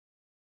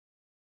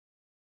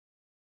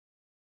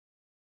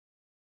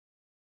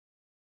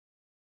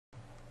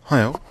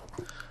Hi all,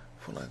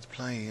 thought I'd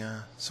play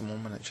some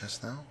 1 minute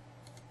chess now.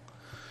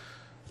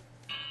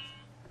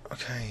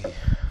 Okay,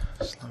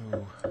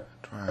 slow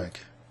drag.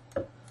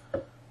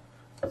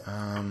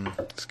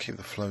 Let's keep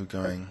the flow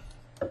going.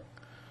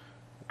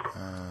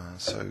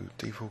 So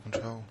d4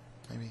 control,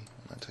 maybe,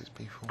 that takes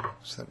b4,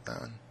 step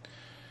down.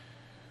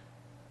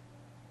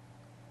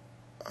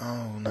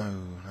 Oh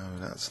no,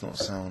 that's not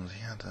sound.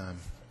 He had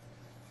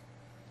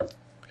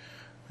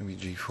maybe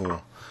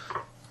g4.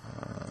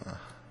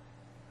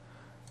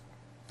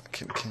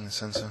 Keep the king in the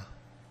centre.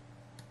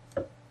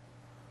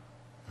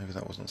 Maybe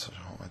that wasn't such a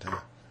hot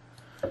idea.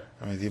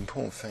 I mean, the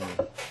important thing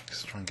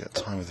is to try and get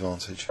time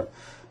advantage.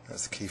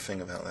 That's the key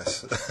thing about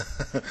this.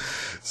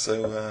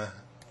 So,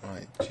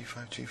 right,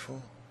 g5,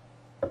 g4.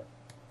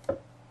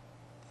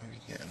 Maybe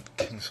get a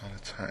kingside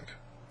attack.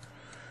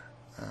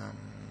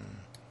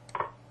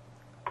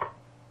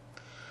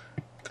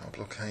 Got a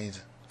blockade.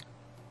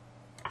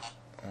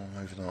 Or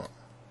maybe not.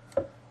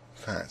 In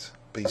fact,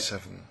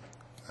 b7.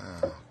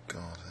 Oh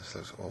god, this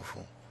looks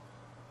awful.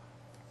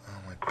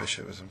 Oh, my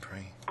bishop was in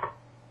pre.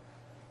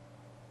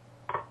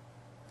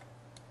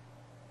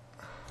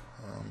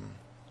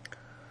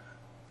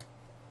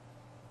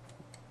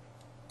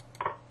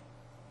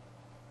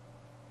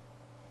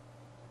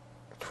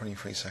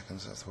 23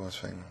 seconds, that's the worst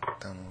thing.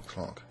 Down on the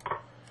clock.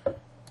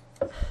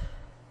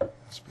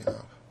 Speed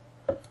up.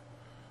 I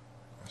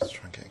have to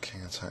try and get a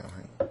king attack, I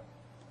think.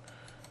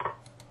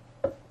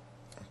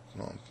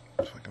 Not,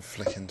 so I can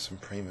flick in some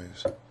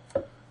pre-moves.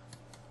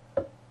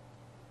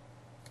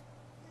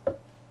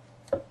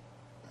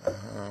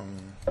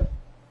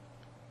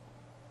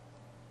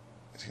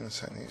 Is he going to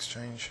set the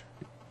exchange?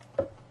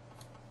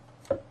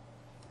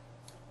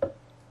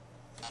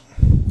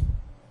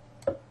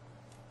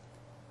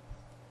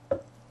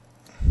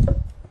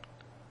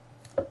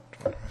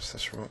 Try and rest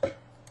this rook.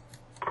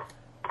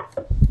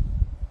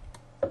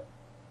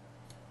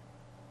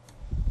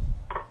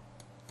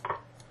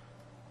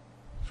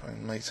 Try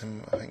and mate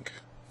him, I think,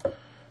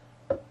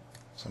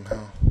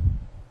 somehow.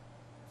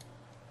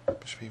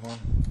 Bishop e1.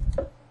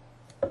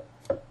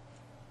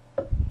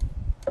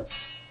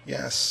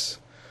 Yes!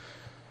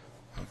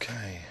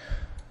 Okay,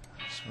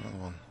 that's another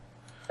one.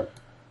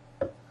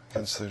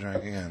 Against the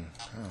drag again.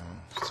 Oh,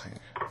 let's go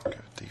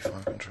with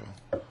d5 control.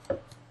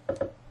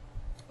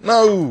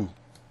 No!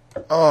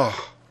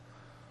 Oh!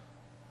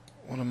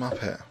 What a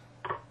muppet.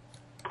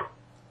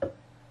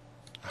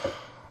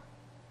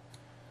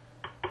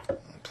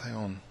 Play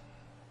on.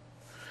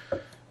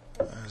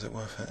 Is it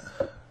worth it?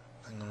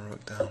 Playing on a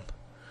rook down.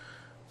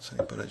 It's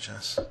only bullet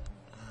chess.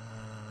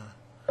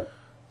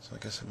 So I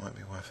guess it might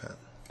be worth it.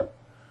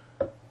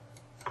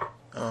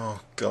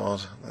 Oh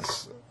god,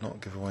 let's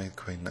not give away the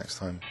queen next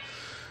time.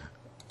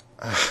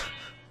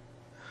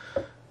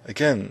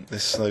 Again,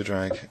 this slow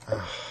drag.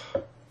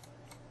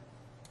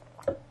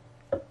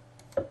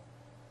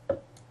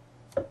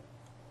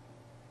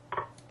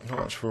 Not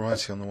much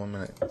variety on the 1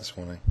 minute this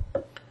morning.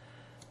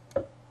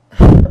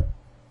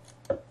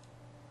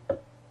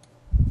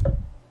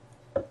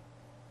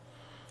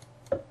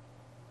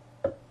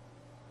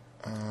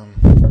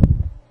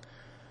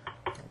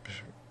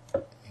 Bishop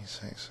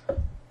e6.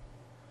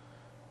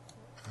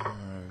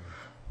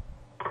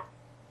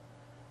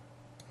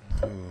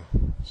 No,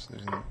 it's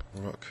losing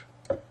the rook.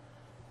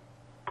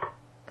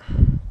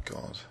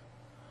 God,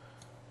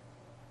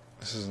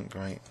 this isn't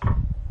great.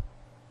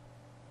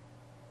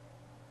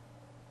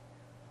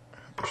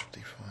 Bishop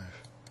d5.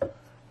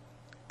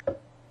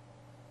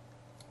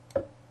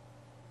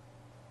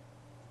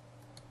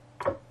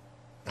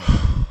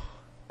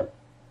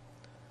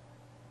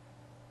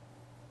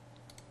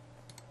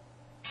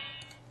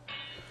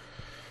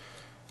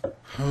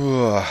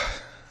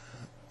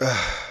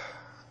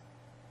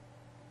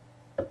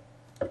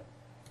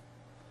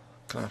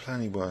 Can I play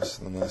any worse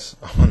than this?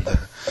 I wonder.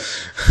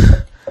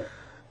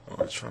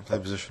 Alright, try and play a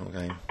positional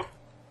game.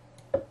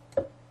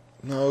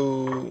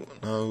 No.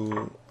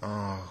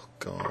 Oh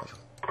god.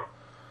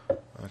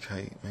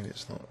 Okay, maybe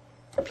it's not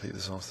a complete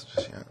disaster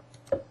just yet.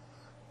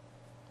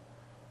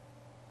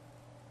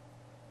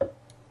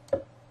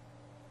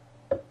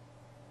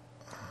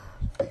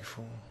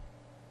 B4.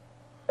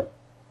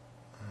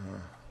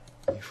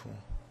 E4.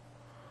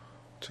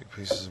 2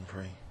 pieces in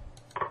pre.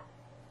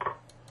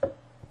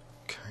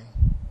 Okay.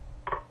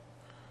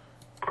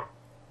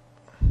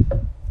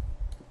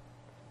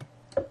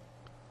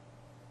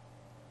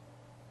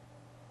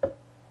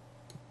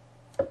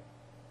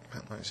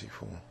 About knight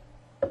c4.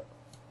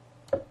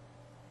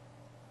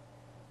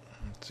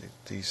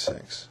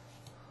 D6.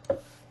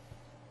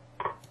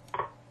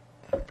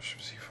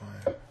 Bishop c5.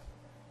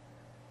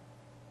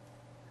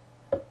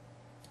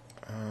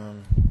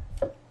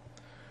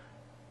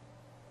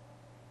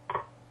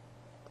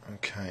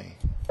 Okay.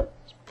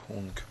 This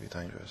pawn could be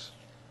dangerous.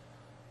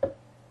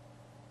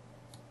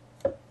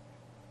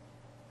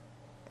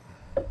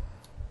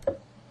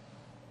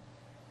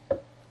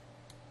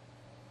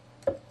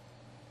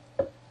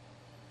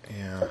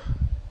 Yeah.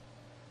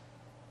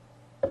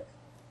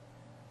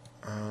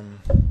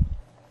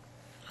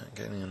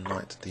 Getting a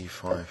knight to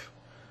d5.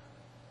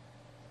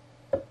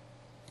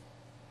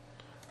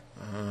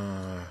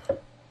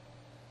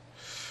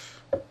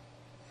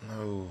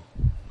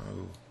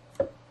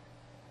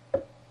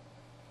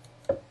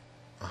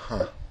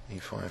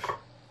 e5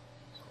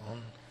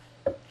 on.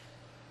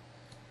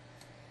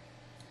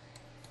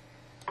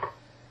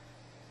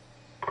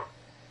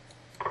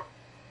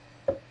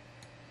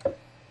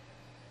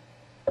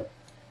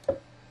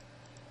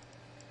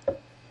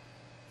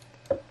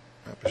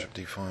 Bishop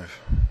d5.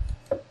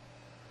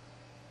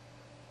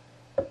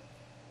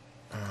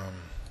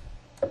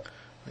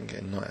 I'm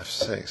getting knight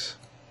f6.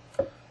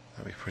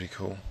 That'd be pretty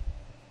cool.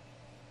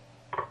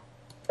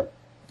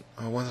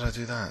 Oh, why did I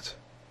do that?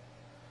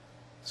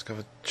 Let's go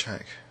for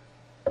check.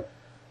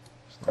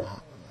 It's not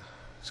hard.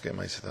 Let's get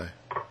mated though.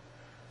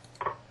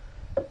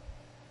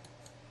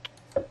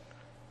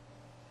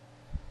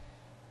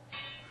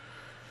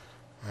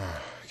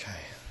 Oh,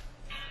 okay.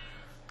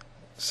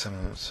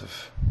 7 minutes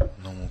of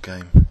normal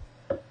game.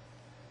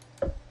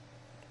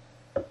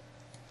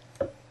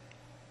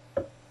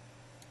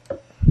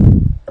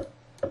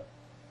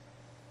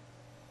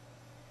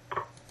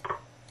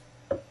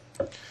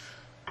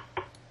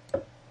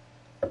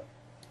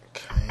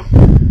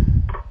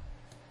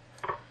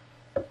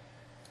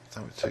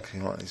 Don't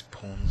particularly like these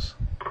pawns.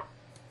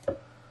 Give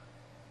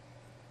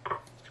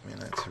me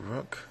an knight to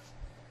rook.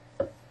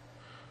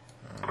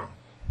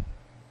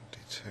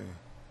 D2.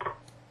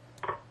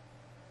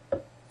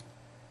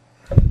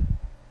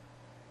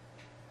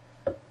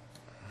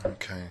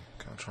 Okay,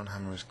 gonna try and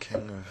hammer his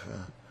king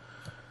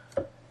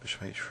with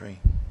bishop h3.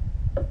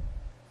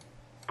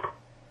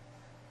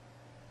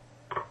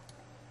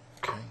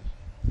 Okay,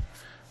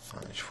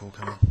 knight h4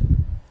 coming.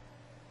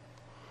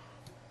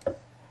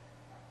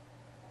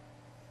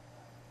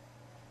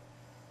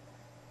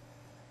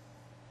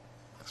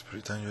 That's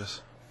pretty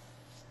dangerous.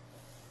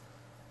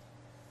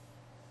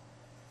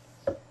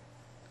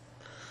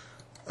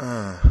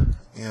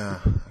 Yeah,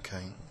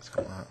 okay, it's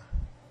got that.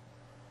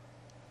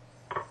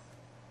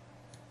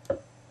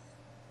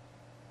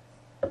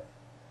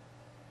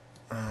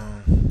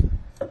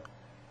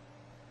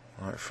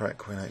 Right, threat,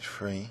 queen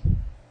h3.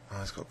 Oh,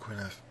 he's got queen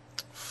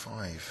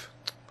f5.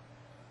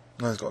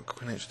 No, he's got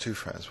queen h2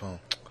 threat as well.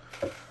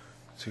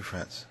 2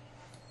 threats.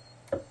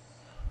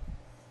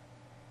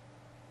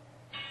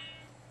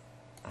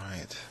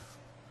 Right.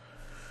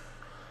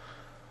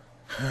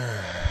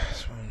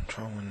 So I'm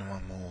trying to win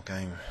one more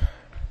game.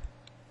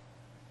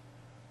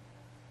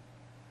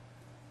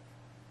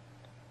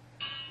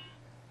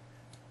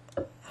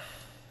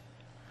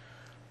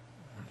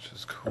 Which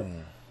is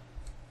cool.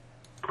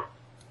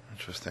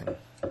 Interesting.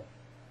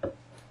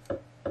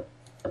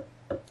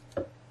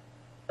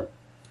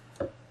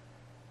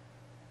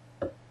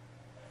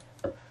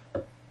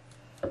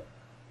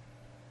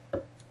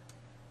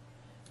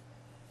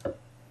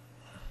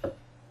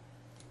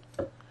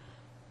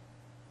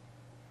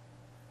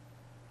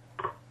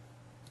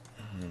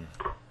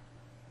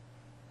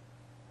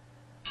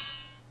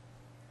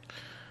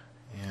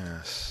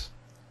 Yes.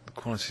 The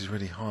quality is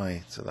really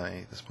high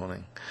today, this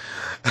morning.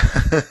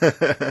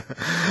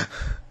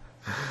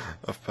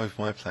 Of both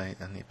my play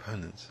and the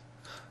opponent's.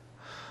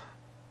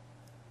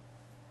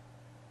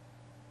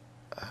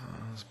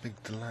 There's a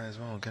big delay as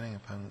well getting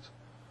opponents.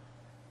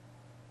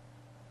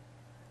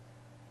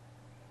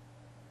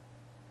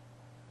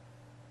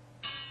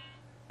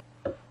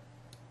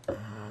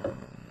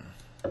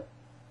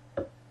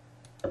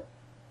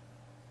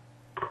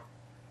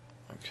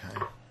 Okay,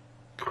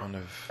 kind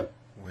of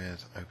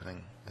weird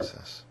opening is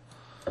this.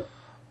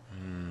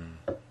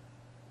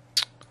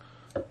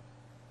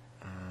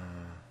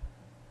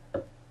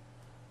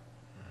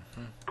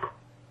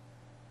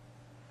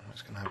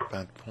 He's going to have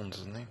bad pawns,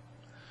 isn't he?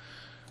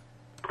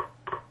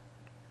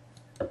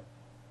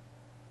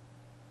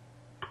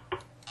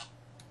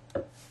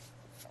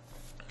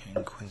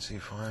 King, queen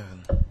c5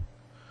 and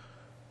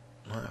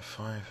knight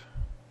f5,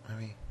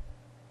 maybe.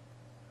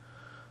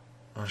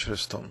 I should have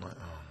stopped knight.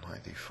 Oh,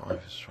 knight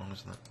d5 is strong,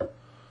 isn't it?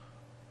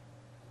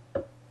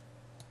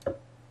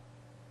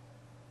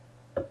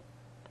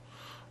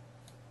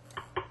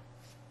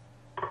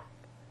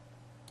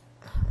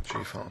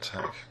 G-file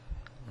attack.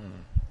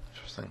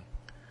 Interesting.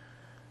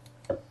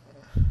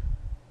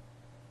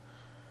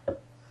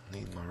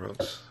 Need my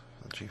rooks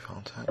for the G-file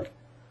attack.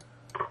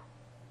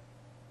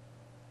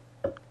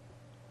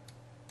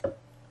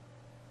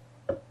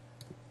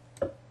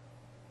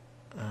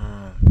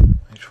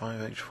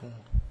 H5, H4.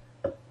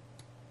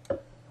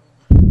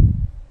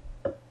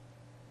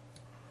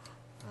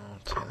 I'll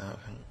take that, I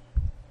think.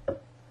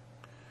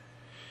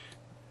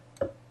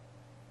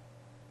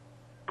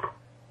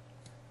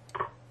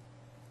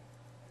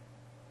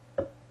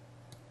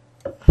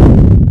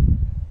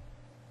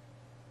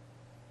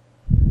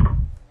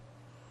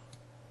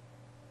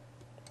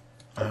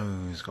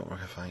 Oh, he's got rook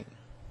f8.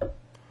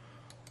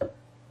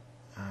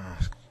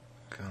 He's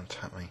going to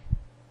tap me.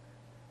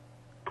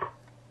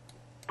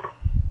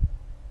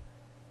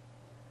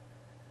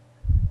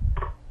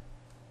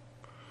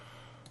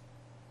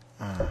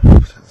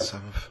 Protect the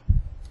 7th.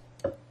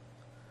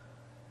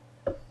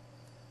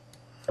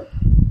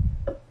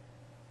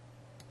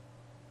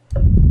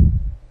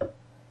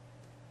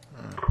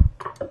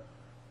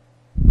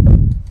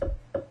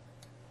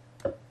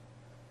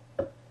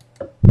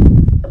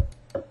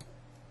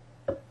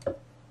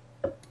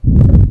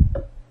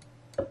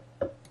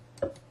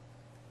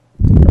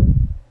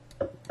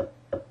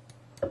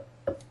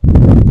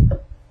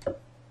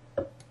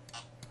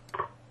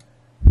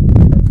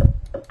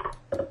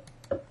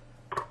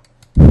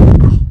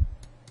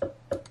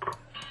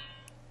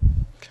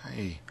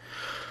 e.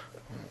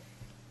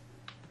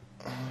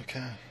 Okay.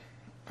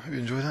 I hope you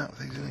enjoyed that. If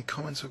there's any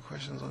comments or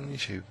questions on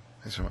YouTube,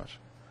 thanks so much.